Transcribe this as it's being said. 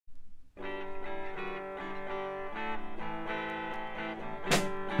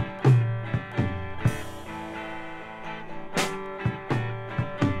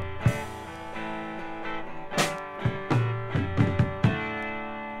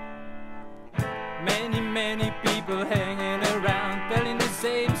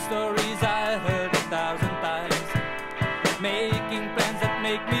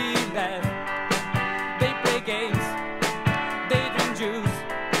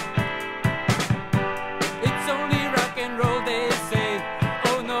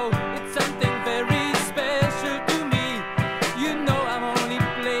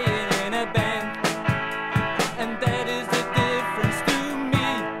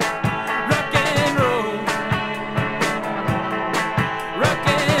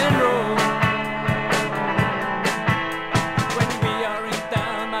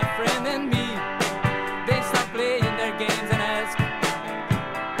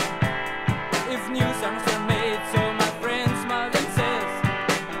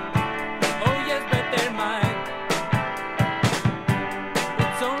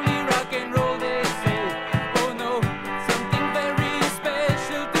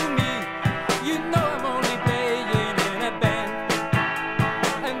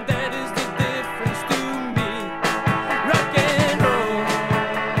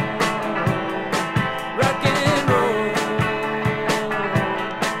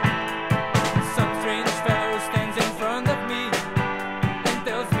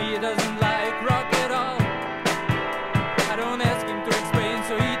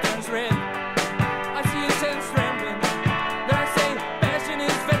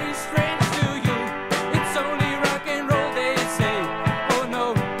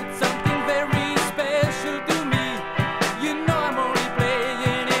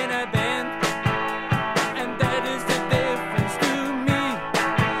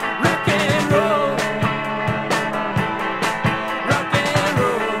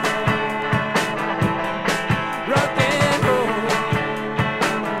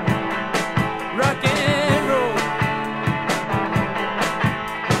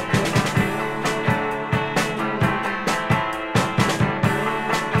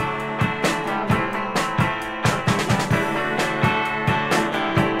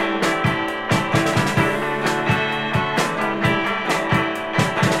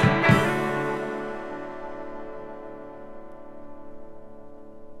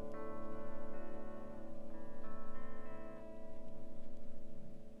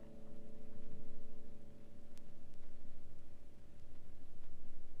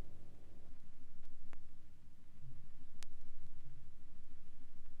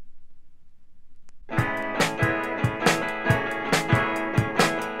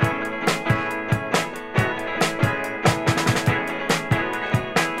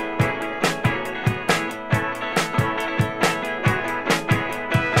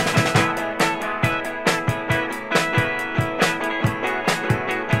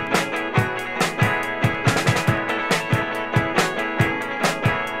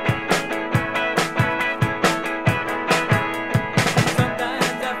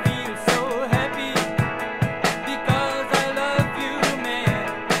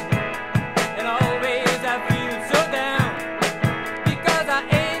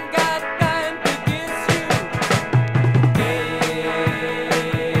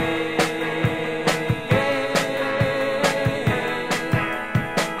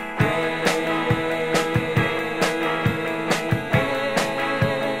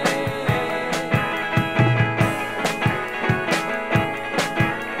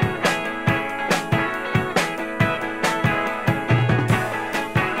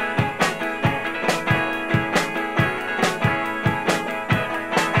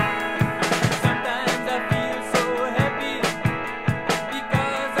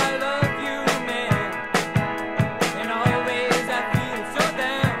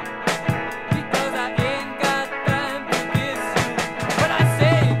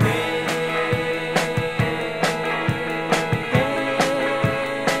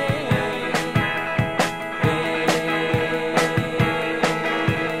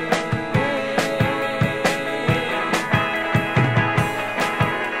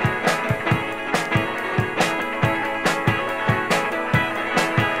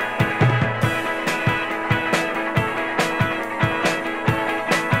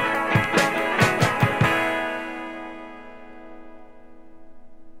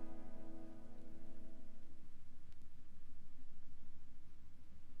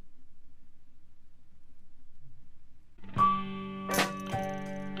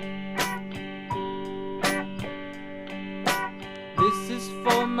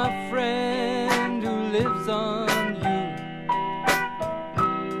my friend who lives on you.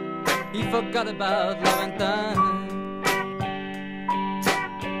 He forgot about love and time.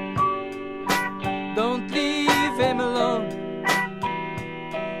 Don't leave him alone.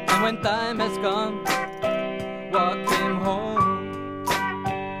 And when time has gone, walk him home.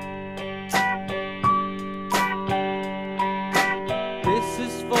 This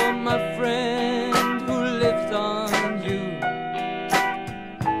is for my friend who lives on you.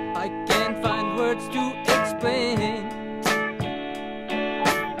 I can't find words to explain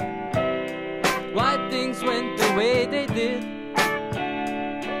why things went the way they did,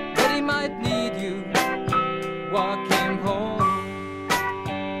 but he might need you. Walk him home.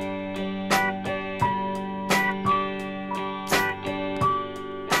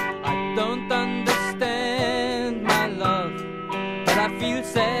 I don't understand my love, but I feel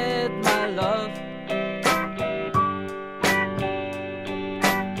sad, my love.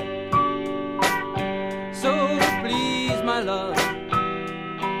 So please, my love,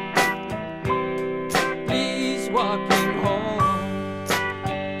 please walk him home.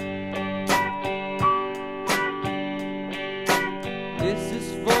 This is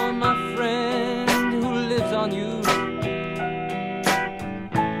for my friend who lives on you.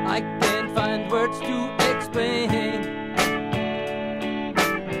 I can't find words to explain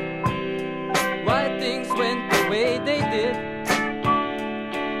why things went the way they did,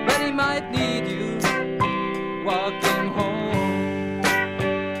 but he might need you. Walk him home.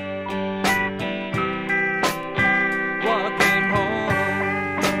 Walk him home.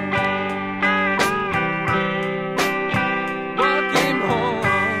 Walk him home.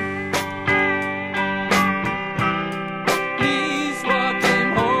 Please walk him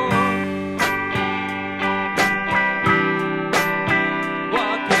home.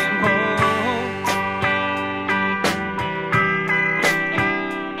 Walk him home.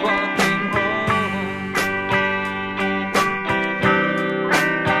 Walk him home.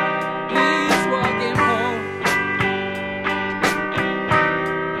 Please walk him home.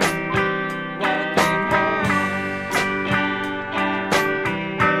 Walk him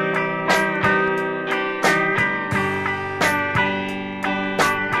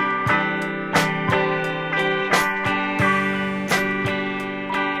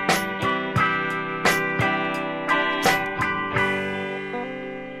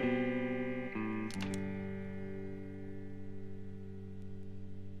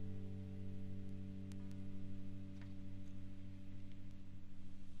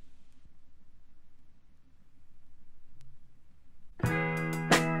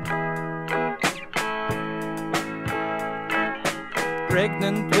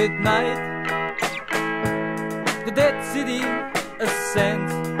pregnant with night, the dead city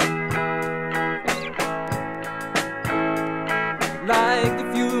ascends like the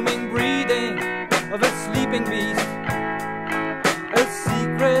fuming breathing of a sleeping beast, a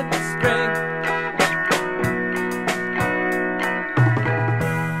secret strength.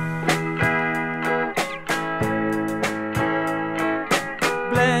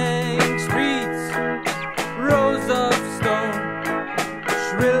 Blank streets, rows of stone,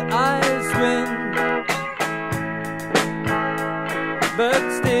 shrill eyes win, but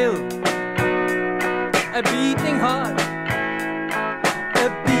still a beating heart, a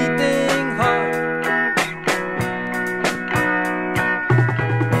beating heart.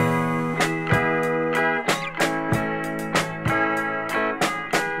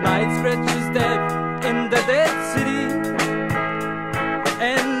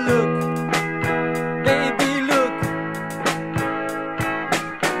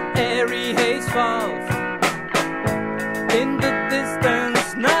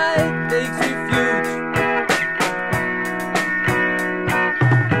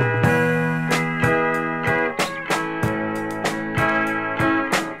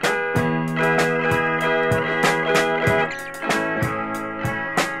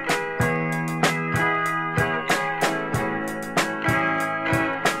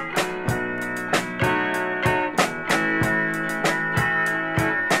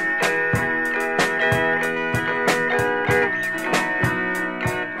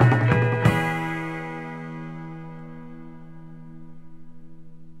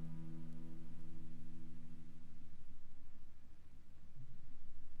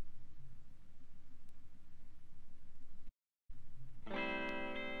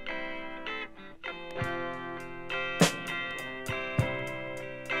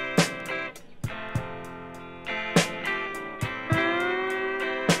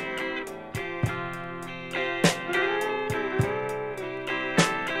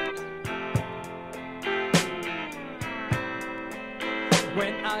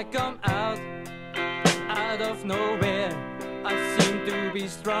 I come out of nowhere, I seem to be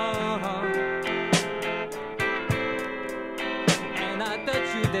strong. And I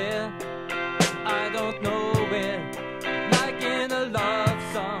touch you there, I don't know where, like in a love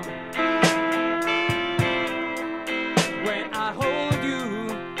song. When I hold you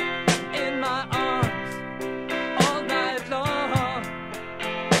in my arms all night long.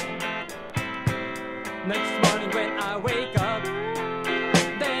 Next morning when I wake up,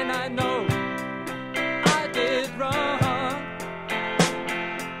 then I know I did wrong.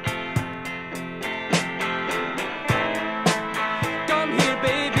 Come here,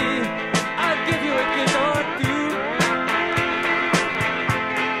 baby, I'll give you a kiss or two.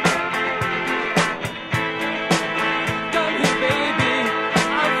 Come here, baby,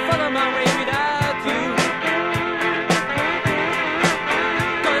 I'll follow my way without you.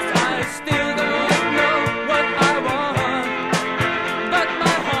 'Cause I still don't know what I want, but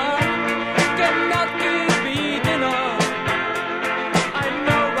my heart cannot keep beating on. I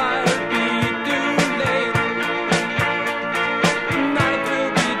know I'll be too late. Night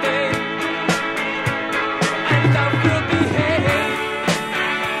will be day, and love will be hate.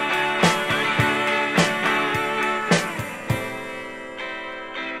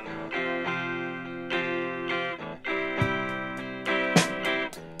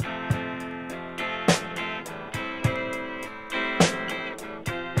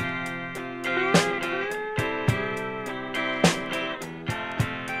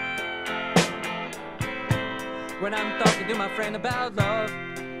 When I'm talking to my friend about love,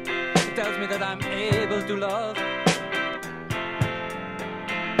 he tells me that I'm able to love.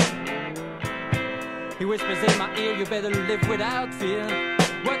 He whispers in my ear, you better live without fear.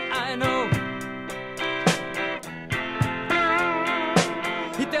 What I know,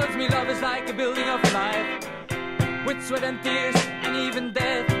 he tells me love is like a building of life, with sweat and tears, and even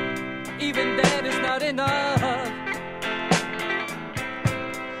death is not enough.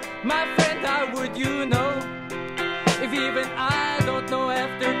 My friend, how would you know if even I don't know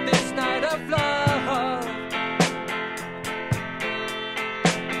after this night of love?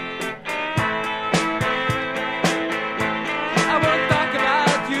 I won't talk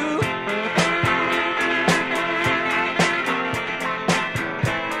about you.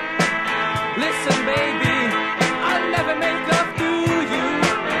 Listen, baby, I'll never make love to you.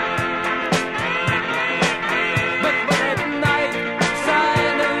 But when at night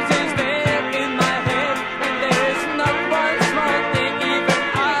silence is there in my head, and there is not one small thing even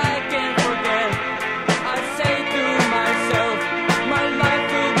I can forget, I say to myself, my life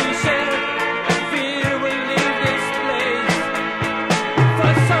will be shared, and fear will leave this place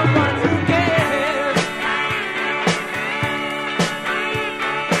for someone who cares.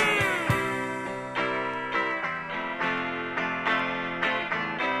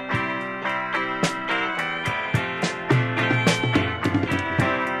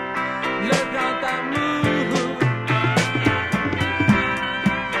 Le grand amour,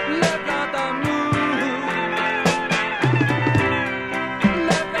 le grand amour,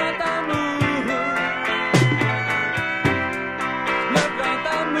 le grand amour, le grand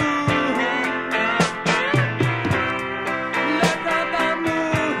amour, le grand amour,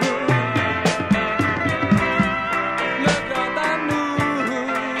 le grand amour,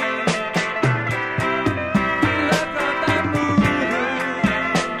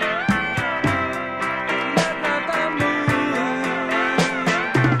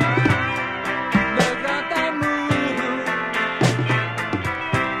 le grand amour.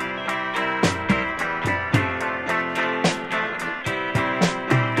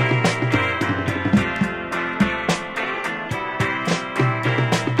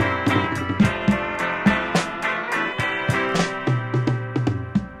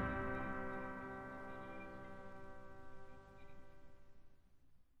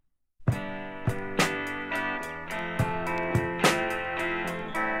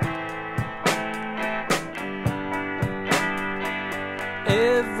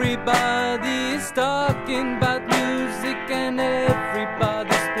 Everybody's talking about music and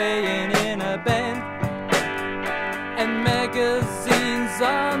everybody's playing in a band, and magazines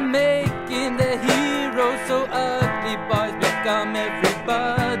are making the heroes so ugly boys become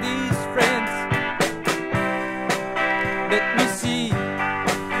everybody's friends. Let me see,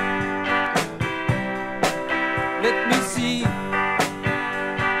 let me see,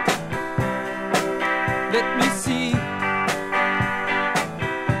 let me see,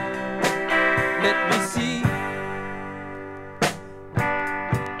 let me see.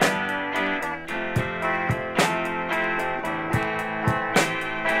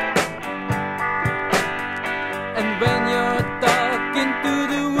 And when you're talking to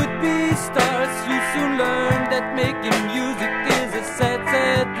the movie stars, you soon learn that making music is a sad,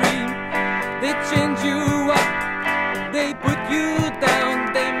 sad dream. They change you up, they put you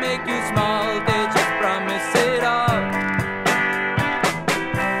down, they make you smile, they just promise it all.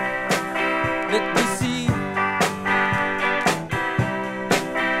 Let